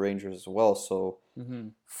finals with the Rangers as well. So Hmm.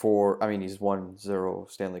 I mean, he's won 0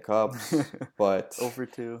 Stanley Cups, but Over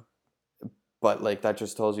 2. like that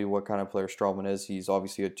just tells you what kind of player Strawman is. He's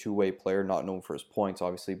obviously a two-way player, not known for his points,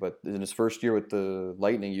 obviously, but in his first year with the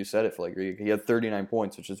Lightning, you said it, Flegger, he had 39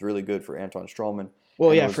 points, which is really good for Anton Strawman. Well,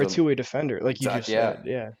 And it yeah, was for a two-way defender, like you just yeah. said,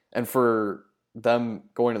 yeah. And for them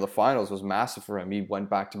going to the finals was massive for him. He went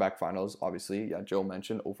back-to-back finals, obviously. Yeah, Joe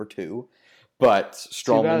mentioned over 2, but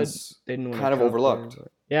Too bad Strawman's they didn't win a kind of cup overlooked there,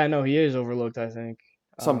 but- yeah, no, he is overlooked, I think.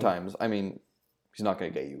 sometimes. I mean, he's not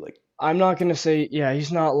going to get you like I'm not gonna say, yeah,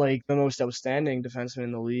 he's not like the most outstanding defenseman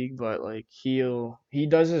in the league, but like he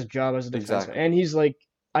does his job as a defenseman, exactly. and he's like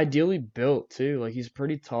ideally built too. Like he's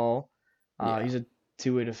pretty tall. Yeah. He's a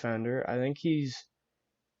two-way defender. I think he's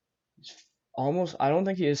almost. I don't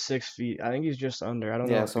think he is 6 feet. I think he's just under. I don't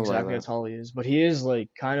Yeah, know something like exactly how that. tall he is, but he is like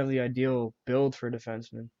kind of the ideal build for a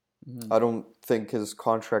defenseman. Hmm. I don't think his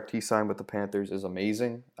contract he signed with the Panthers is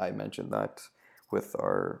amazing. I mentioned that with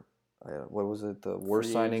our what was it, the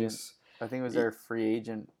worst Free agent. signings? I think it was our free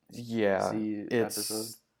agent Yeah,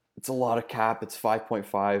 episode. it's a lot of cap. It's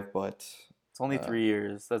 5.5, but It's only 3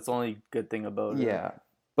 years. That's the only good thing about it. yeah.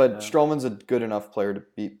 But Yeah. Stroman's a good enough player to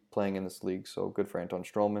be playing in this league, so good for Anton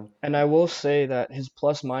Stroman. And I will say that his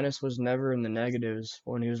plus minus was never in the negatives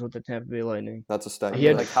when he was with the Tampa Bay Lightning. That's a stat. He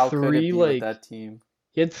had Like, how could it three be with like that team?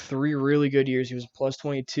 He had 3 really good years. He was plus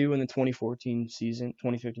 22 in the 2014 season,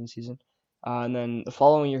 2015 season. And then the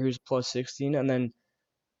following year, he was plus 16. And then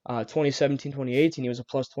 2017, 2018, he was a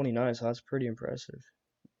plus 29. So that's pretty impressive.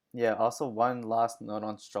 Yeah, also one last note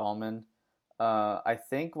on Strawman. I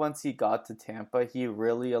think once he got to Tampa, he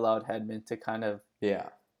really allowed Hedman to kind of Yeah.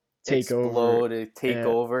 Take over. take Yeah.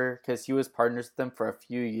 over, because he was partners with them for a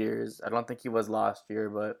few years. I don't think he was last year,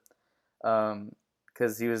 but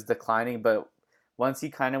because he was declining. But once he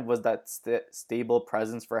kind of was that stable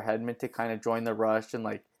presence for Hedman to kind of join the rush and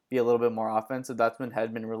like be a little bit more offensive, that's when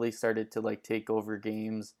Hedman really started to like take over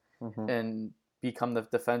games Hmm. and become the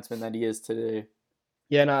defenseman that he is today.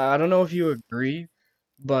 Yeah, and I don't know if you agree,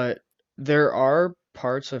 but there are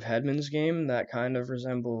parts of Hedman's game that kind of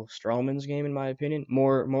resemble Strawman's game, in my opinion.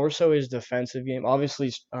 More so his defensive game.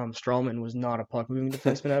 Obviously, Strawman was not a puck-moving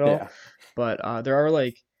defenseman at all, Yeah. but there are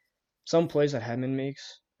like some plays that Hedman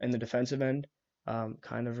makes in the defensive end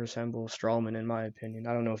kind of resemble Strawman, in my opinion.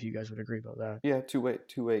 I don't know if you guys would agree about that. Yeah, two-way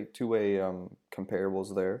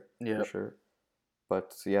comparables there Yeah. for sure.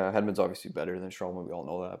 But yeah, Hedman's obviously better than Stroman. We all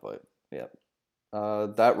know that. But yeah,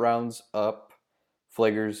 that rounds up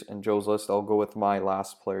Flaggers and Joe's list. I'll go with my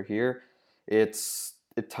last player here. It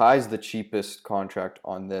ties the cheapest contract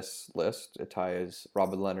on this list. It ties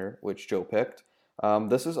Robin Leonard, which Joe picked.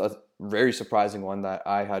 This is a very surprising one that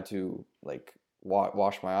I had to like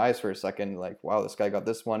wash my eyes for a second. Like, wow, this guy got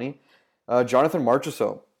this money. Jonathan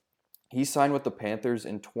Marchessault. He signed with the Panthers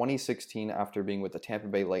in 2016 after being with the Tampa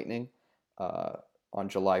Bay Lightning on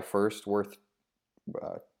July 1st, worth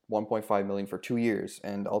 $1.5 million for 2 years.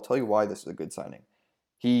 And I'll tell you why this is a good signing.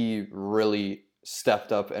 He really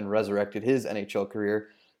stepped up and resurrected his NHL career.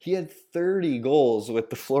 He had 30 goals with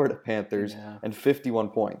the Florida Panthers Yeah. and 51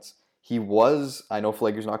 points. He was, I know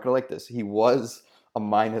Flager's not going to like this, he was a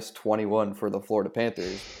minus 21 for the Florida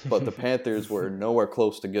Panthers, but the Panthers were nowhere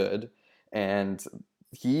close to good. And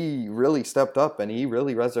he really stepped up and he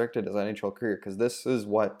really resurrected his NHL career because this is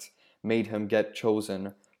what made him get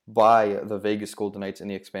chosen by the Vegas Golden Knights in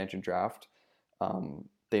the expansion draft.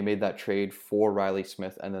 They made that trade for Riley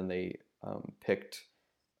Smith, and then they picked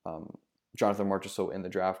Jonathan Marchessault in the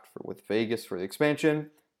draft with Vegas for the expansion.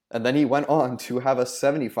 And then he went on to have a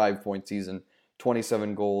 75-point season,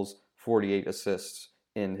 27 goals, 48 assists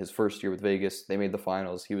in his first year with Vegas. They made the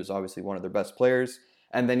finals. He was obviously one of their best players.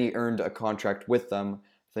 And then he earned a contract with them.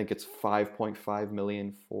 I think it's $5.5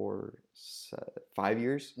 million for 5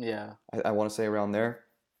 years. Yeah. I want to say around there.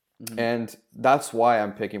 Mhm. And that's why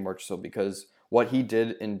I'm picking Marchessault, because what he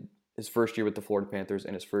did in his first year with the Florida Panthers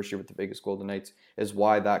and his first year with the Vegas Golden Knights is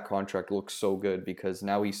why that contract looks so good, because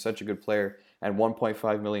now he's such a good player. And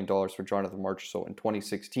 $1.5 million for Jonathan Marchessault in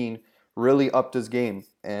 2016 really upped his game.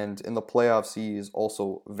 And in the playoffs, he is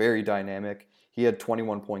also very dynamic. He had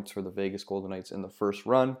 21 points for the Vegas Golden Knights in the first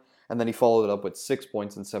run, and then he followed it up with 6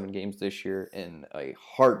 points in 7 games this year in a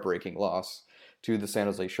heartbreaking loss to the San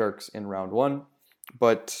Jose Sharks in round 1.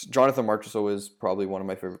 But Jonathan Marchessault is probably one of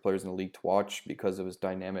my favorite players in the league to watch because of his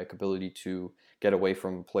dynamic ability to get away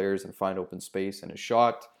from players and find open space and his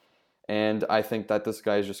shot. And I think that this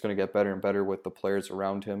guy is just going to get better and better with the players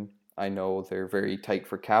around him. I know they're very tight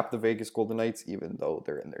for cap, the Vegas Golden Knights, even though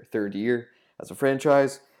they're in their third year as a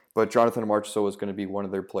franchise. But Jonathan Marchessault is going to be one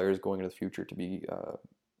of their players going into the future to be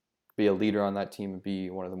a leader on that team and be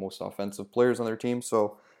one of the most offensive players on their team.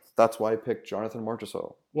 So that's why I picked Jonathan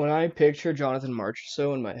Marchessault. When I picture Jonathan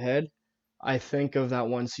Marchessault in my head, I think of that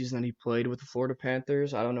one season that he played with the Florida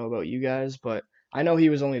Panthers. I don't know about you guys, but I know he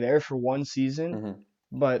was only there for one season, Mm-hmm.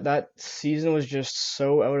 but that season was just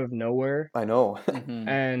so out of nowhere, I know. Mhm.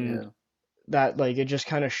 and Yeah. that like it just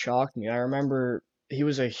kind of shocked me. I remember he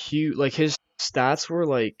was a huge like his stats were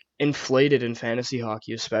like inflated in fantasy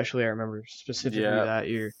hockey, especially I remember specifically Yeah. that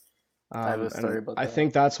year. I have a And story about I that.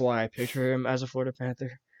 think that's why I picture him as a Florida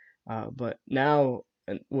Panther. But now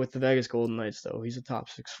with the Vegas Golden Knights, though, he's a top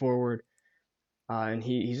 6 forward, and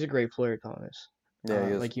he's a great player, Thomas, Yeah,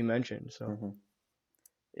 he is. like you mentioned. So Mm-hmm.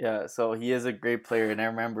 Yeah, so he is a great player, and I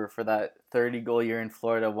remember for that 30-goal year in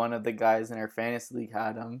Florida, one of the guys in our fantasy league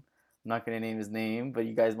had him. I'm not going to name his name, but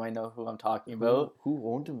you guys might know who I'm talking about. Who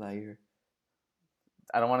owned him that year?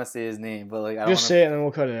 I don't want to say his name, but like I don't just want say it and then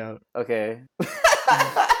we'll cut it out. to. Okay.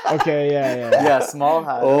 Okay, yeah. Yeah, Small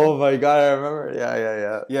had him. Oh my god, I remember.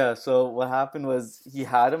 Yeah. Yeah, so what happened was he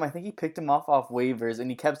had him. I think he picked him off waivers, and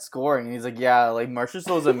he kept scoring. And he's like, "Yeah, like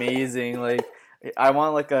Marchessault's amazing. Like, I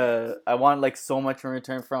want like so much in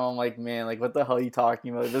return from him. Like, man, like what the hell are you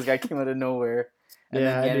talking about? This guy came out of nowhere, and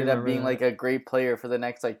Yeah, then he I do ended up remember being that. like a great player for the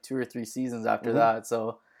next like 2 or 3 seasons after Mhm. that.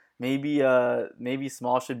 So maybe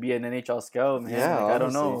Small should be an NHL scout, man. Yeah, like I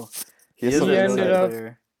don't honestly. know. He He has is a some He really ended good up-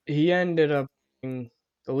 player. He ended up in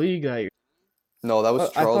the league that year. No, that was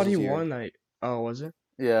I thought he Charles' year. won that. Oh, was it?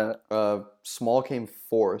 Yeah, Small came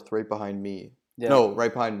 4th, right behind me. yeah. No,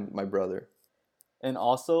 right behind my brother. And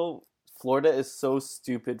also, Florida is so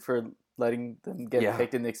stupid for letting them get Yeah.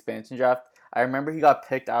 picked in the expansion draft. I remember he got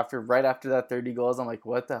picked right after that 30 goals. I'm like,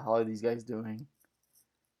 what the hell are these guys doing?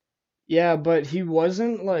 Yeah, but he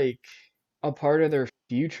wasn't like a part of their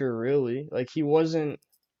future, really. Like he wasn't.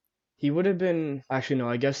 He would have been actually no.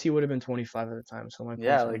 I guess he would have been 25 at the time. So my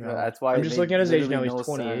Yeah, point's like invalid. that's why I'm it just made looking at his age literally now. He's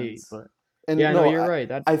no 28, sense. but And yeah, no, no, you're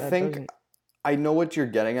right. I That think doesn't- I know what you're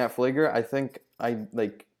getting at, Flager. I think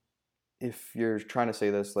if you're trying to say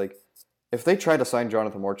this, like, if they try to sign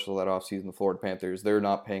Jonathan Marchessault that offseason, the Florida Panthers, they're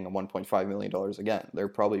not paying him $1.5 million again. They're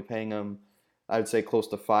probably paying him, I'd say, close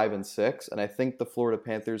to 5 and 6. And I think the Florida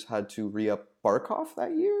Panthers had to re-up Barkov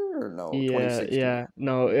that year, or no? Yeah, 2016. yeah.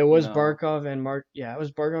 No, it was No. Barkov and Mark. Yeah, it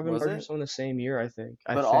was Barkov and Was it? Marchessault in the same year, I think.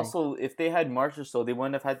 But also, if they had Marchessault, they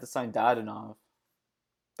wouldn't have had to sign Dadonov.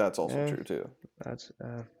 That's also Yeah. true, too. that's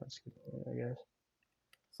good, I guess.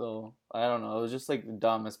 So I don't know. It was just like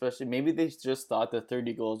dumb, especially maybe they just thought that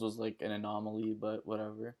 30 goals was like an anomaly, but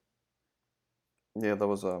whatever. Yeah, that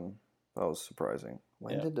was surprising.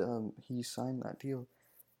 When Yeah. did he sign that deal?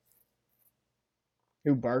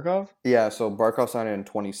 Who, Barkov? Yeah, so Barkov signed it in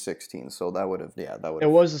 2016, so that would have It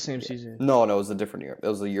was the same season. No, it was a different year. It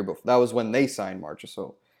was the year before. That was when they signed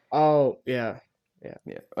Marchessault. Oh, yeah.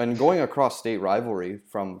 Yeah, and going across state rivalry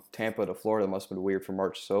from Tampa to Florida must have been weird for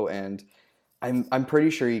Marchessault, and I'm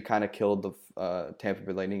pretty sure he kind of killed the Tampa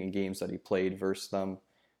Bay Lightning in games that he played versus them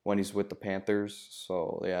when he's with the Panthers.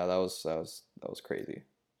 So yeah, that was crazy.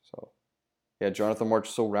 So yeah, Jonathan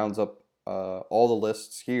Marchessault rounds up all the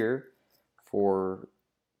lists here for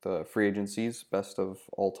the free agencies, best of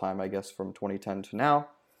all time, I guess, from 2010 to now.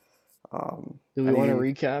 Do we want to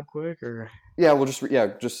any- recap quick or? Yeah, we'll just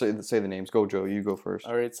say the names. Go, Joe. You go first.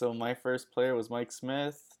 All right, so my first player was Mike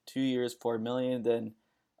Smith, 2 years, $4 million. Then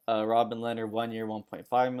Robin Leonard 1 year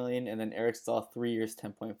 1.5 million, and then Eric Stahl 3 years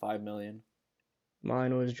 10.5 million.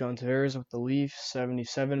 Mine was John Tavares with the Leafs,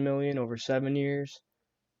 77 million over 7 years.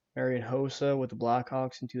 Marian Hossa with the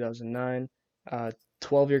Blackhawks in 2009,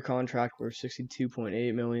 12-year contract worth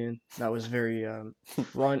 62.8 million. That was very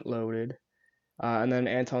front loaded. And then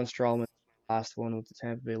Anton Strawman, last one with the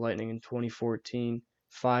Tampa Bay Lightning in 2014,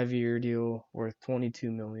 5-year deal worth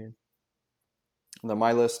 22 million. And then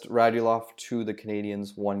my list, Radulov to the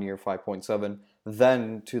Canadians, 1 year, 5.7.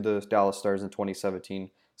 Then to the Dallas Stars in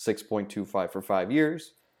 2017, 6.25 for 5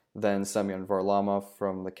 years. Then Semyon Varlamov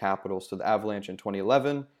from the Capitals to the Avalanche in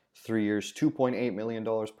 2011, 3 years, $2.8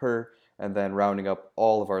 million per. And then rounding up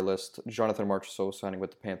all of our list, Jonathan Marchessault signing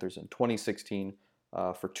with the Panthers in 2016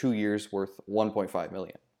 for 2 years, worth $1.5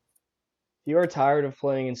 million. If you are tired of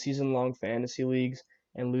playing in season-long fantasy leagues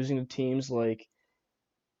and losing to teams like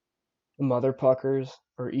the Mother Puckers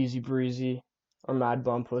or Easy Breezy or Mad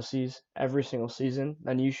Bum Pussies every single season,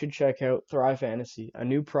 then you should check out Thrive Fantasy, a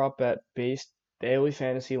new prop bet-based daily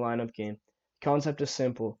fantasy lineup game. The concept is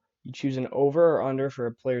simple. You choose an over or under for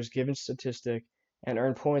a player's given statistic and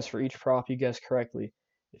earn points for each prop you guess correctly.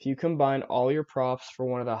 If you combine all your props for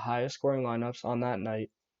one of the highest scoring lineups on that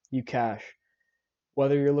night, you cash.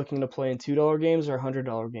 Whether you're looking to play in $2 games or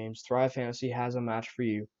 $100 games, Thrive Fantasy has a match for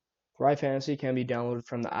you. Thrive Fantasy can be downloaded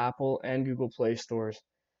from the Apple and Google Play stores.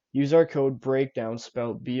 Use our code BREAKDOWN,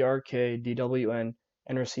 spelled BRKDWN,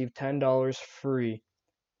 and receive $10 free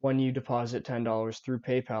when you deposit $10 through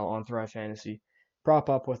PayPal on Thrive Fantasy. Prop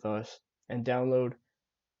up with us and download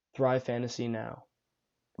Thrive Fantasy now.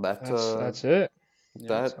 That's it.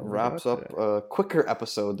 That wraps up a quicker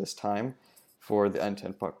episode this time for the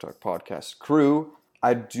N10 Puck Talk podcast crew.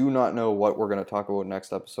 I do not know what we're going to talk about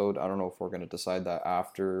next episode. I don't know if we're going to decide that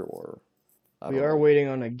after or. We are waiting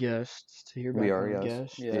on a guest to hear back from a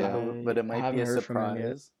guest. Yeah, but it might be a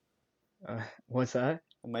surprise. What's that?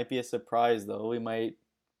 It might be a surprise, though. We might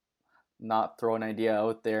not throw an idea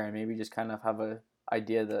out there and maybe just kind of have an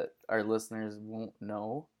idea that our listeners won't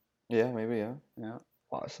know. Yeah, maybe, Yeah.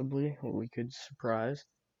 Possibly. We could surprise,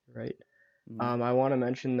 right? Mm-hmm. I want to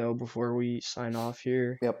mention, though, before we sign off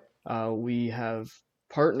here, we have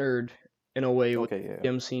partnered in a way with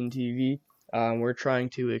Stadium Scene TV. We're trying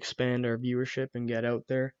to expand our viewership and get out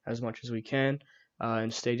there as much as we can.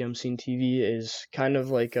 And Stadium Scene TV is kind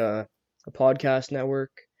of like a podcast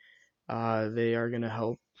network. They are going to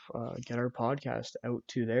help get our podcast out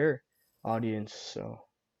to their audience. So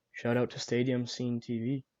shout out to Stadium Scene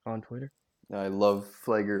TV on Twitter. I love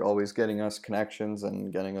Flager always getting us connections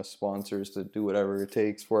and getting us sponsors to do whatever it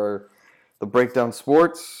takes for the Breakdown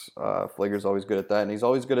Sports. Flager's always good at that, and he's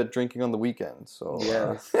always good at drinking on the weekends. So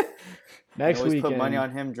yes. Next weekend, put money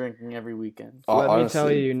on him drinking every weekend. Let me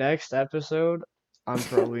tell you, next episode, I'm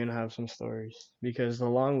probably gonna have some stories because the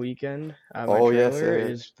long weekend at my trailer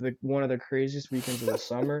is one of the craziest weekends of the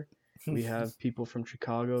summer. We have people from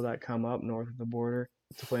Chicago that come up north of the border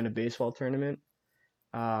to play in a baseball tournament.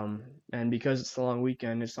 And because it's the long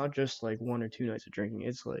weekend, it's not just like 1 or 2 nights of drinking.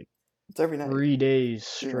 It's like it's every night. 3 days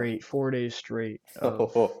straight, 4 days straight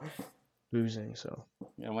of boozing. So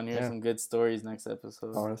I want to hear some good stories next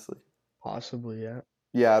episode. Honestly, possibly, yeah.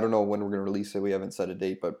 Yeah, I don't know when we're gonna release it. We haven't set a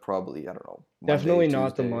date, but probably I don't know. Monday, definitely Tuesday.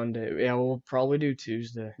 Not the Monday. Yeah, we'll probably do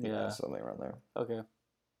Tuesday. Yeah, something around there. Okay.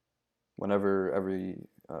 Whenever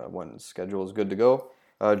everyone's schedule is good to go.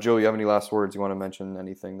 Joe, you have any last words? You want to mention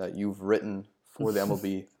anything that you've written for the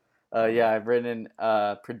MLB? Yeah, I've written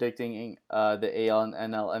predicting the AL and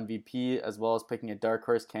NL MVP as well as picking a dark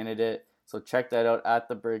horse candidate. So check that out at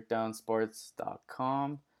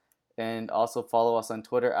thebreakdownsports.com, and also follow us on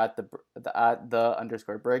Twitter at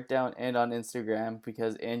the_breakdown and on Instagram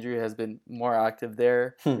because Andrew has been more active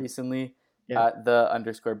there recently at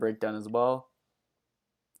the_breakdown as well,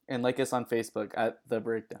 and like us on Facebook at the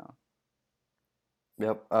Breakdown.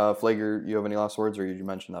 Yep. Flager, you have any last words, or did you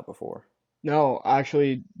mention that before? No,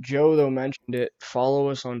 actually, Joe, though, mentioned it. Follow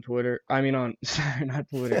us on Twitter. I mean, sorry, not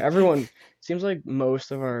Twitter. Everyone, seems like most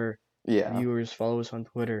of our viewers follow us on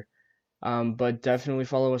Twitter. But definitely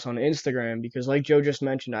follow us on Instagram because like Joe just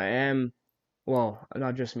mentioned,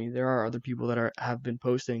 not just me. There are other people that have been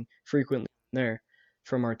posting frequently there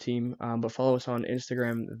from our team. But follow us on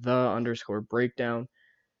Instagram, the_breakdown.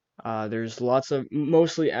 There's lots of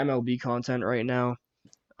mostly MLB content right now.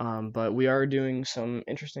 But we are doing some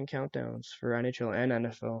interesting countdowns for NHL and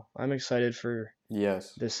NFL. I'm excited for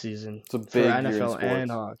this season. It's a big for year NFL in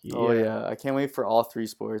and hockey. Oh yeah, I can't wait for all 3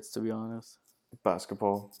 sports to be honest.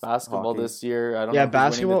 Basketball hockey. This year, I don't know.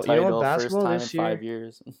 Basketball. If he's winning the title basketball first time this in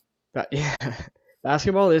year. 5 years.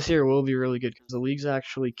 Basketball this year will be really good because the league's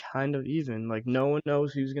actually kind of even. Like no one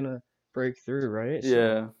knows who's gonna break through, right? So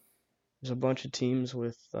Yeah. there's a bunch of teams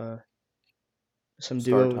with some Star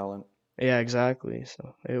duo. talent. Yeah, exactly.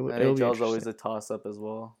 So it'll be NHL is interesting. always a toss-up as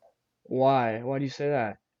well. Why? Why do you say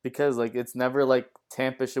that? Because like it's never like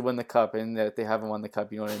Tampa should win the cup and that they haven't won the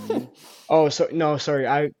cup. You know what I mean? Oh, so no, sorry.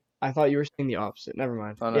 I thought you were saying the opposite. Never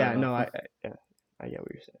mind. Oh, no, Yeah, no. no, yeah, I get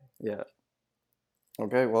what you're saying. Yeah.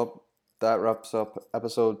 Okay, well, that wraps up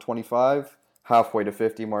episode 25, halfway to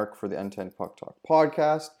 50 mark for the N10 Puck Talk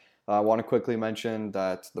podcast. I want to quickly mention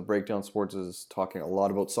that the Breakdown Sports is talking a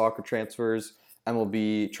lot about soccer transfers.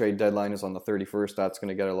 MLB trade deadline is on the 31st. That's going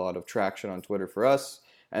to get a lot of traction on Twitter for us.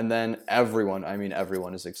 And then everyone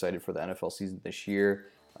is excited for the NFL season this year.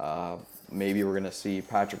 Maybe we're going to see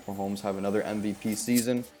Patrick Mahomes have another MVP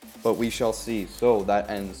season, but we shall see. So that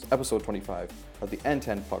ends episode 25 of the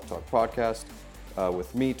N10 Puck Talk podcast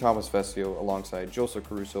with me, Thomas Vesio, alongside Joseph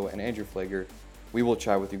Caruso and Andrew Flager. We will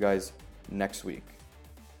chat with you guys next week.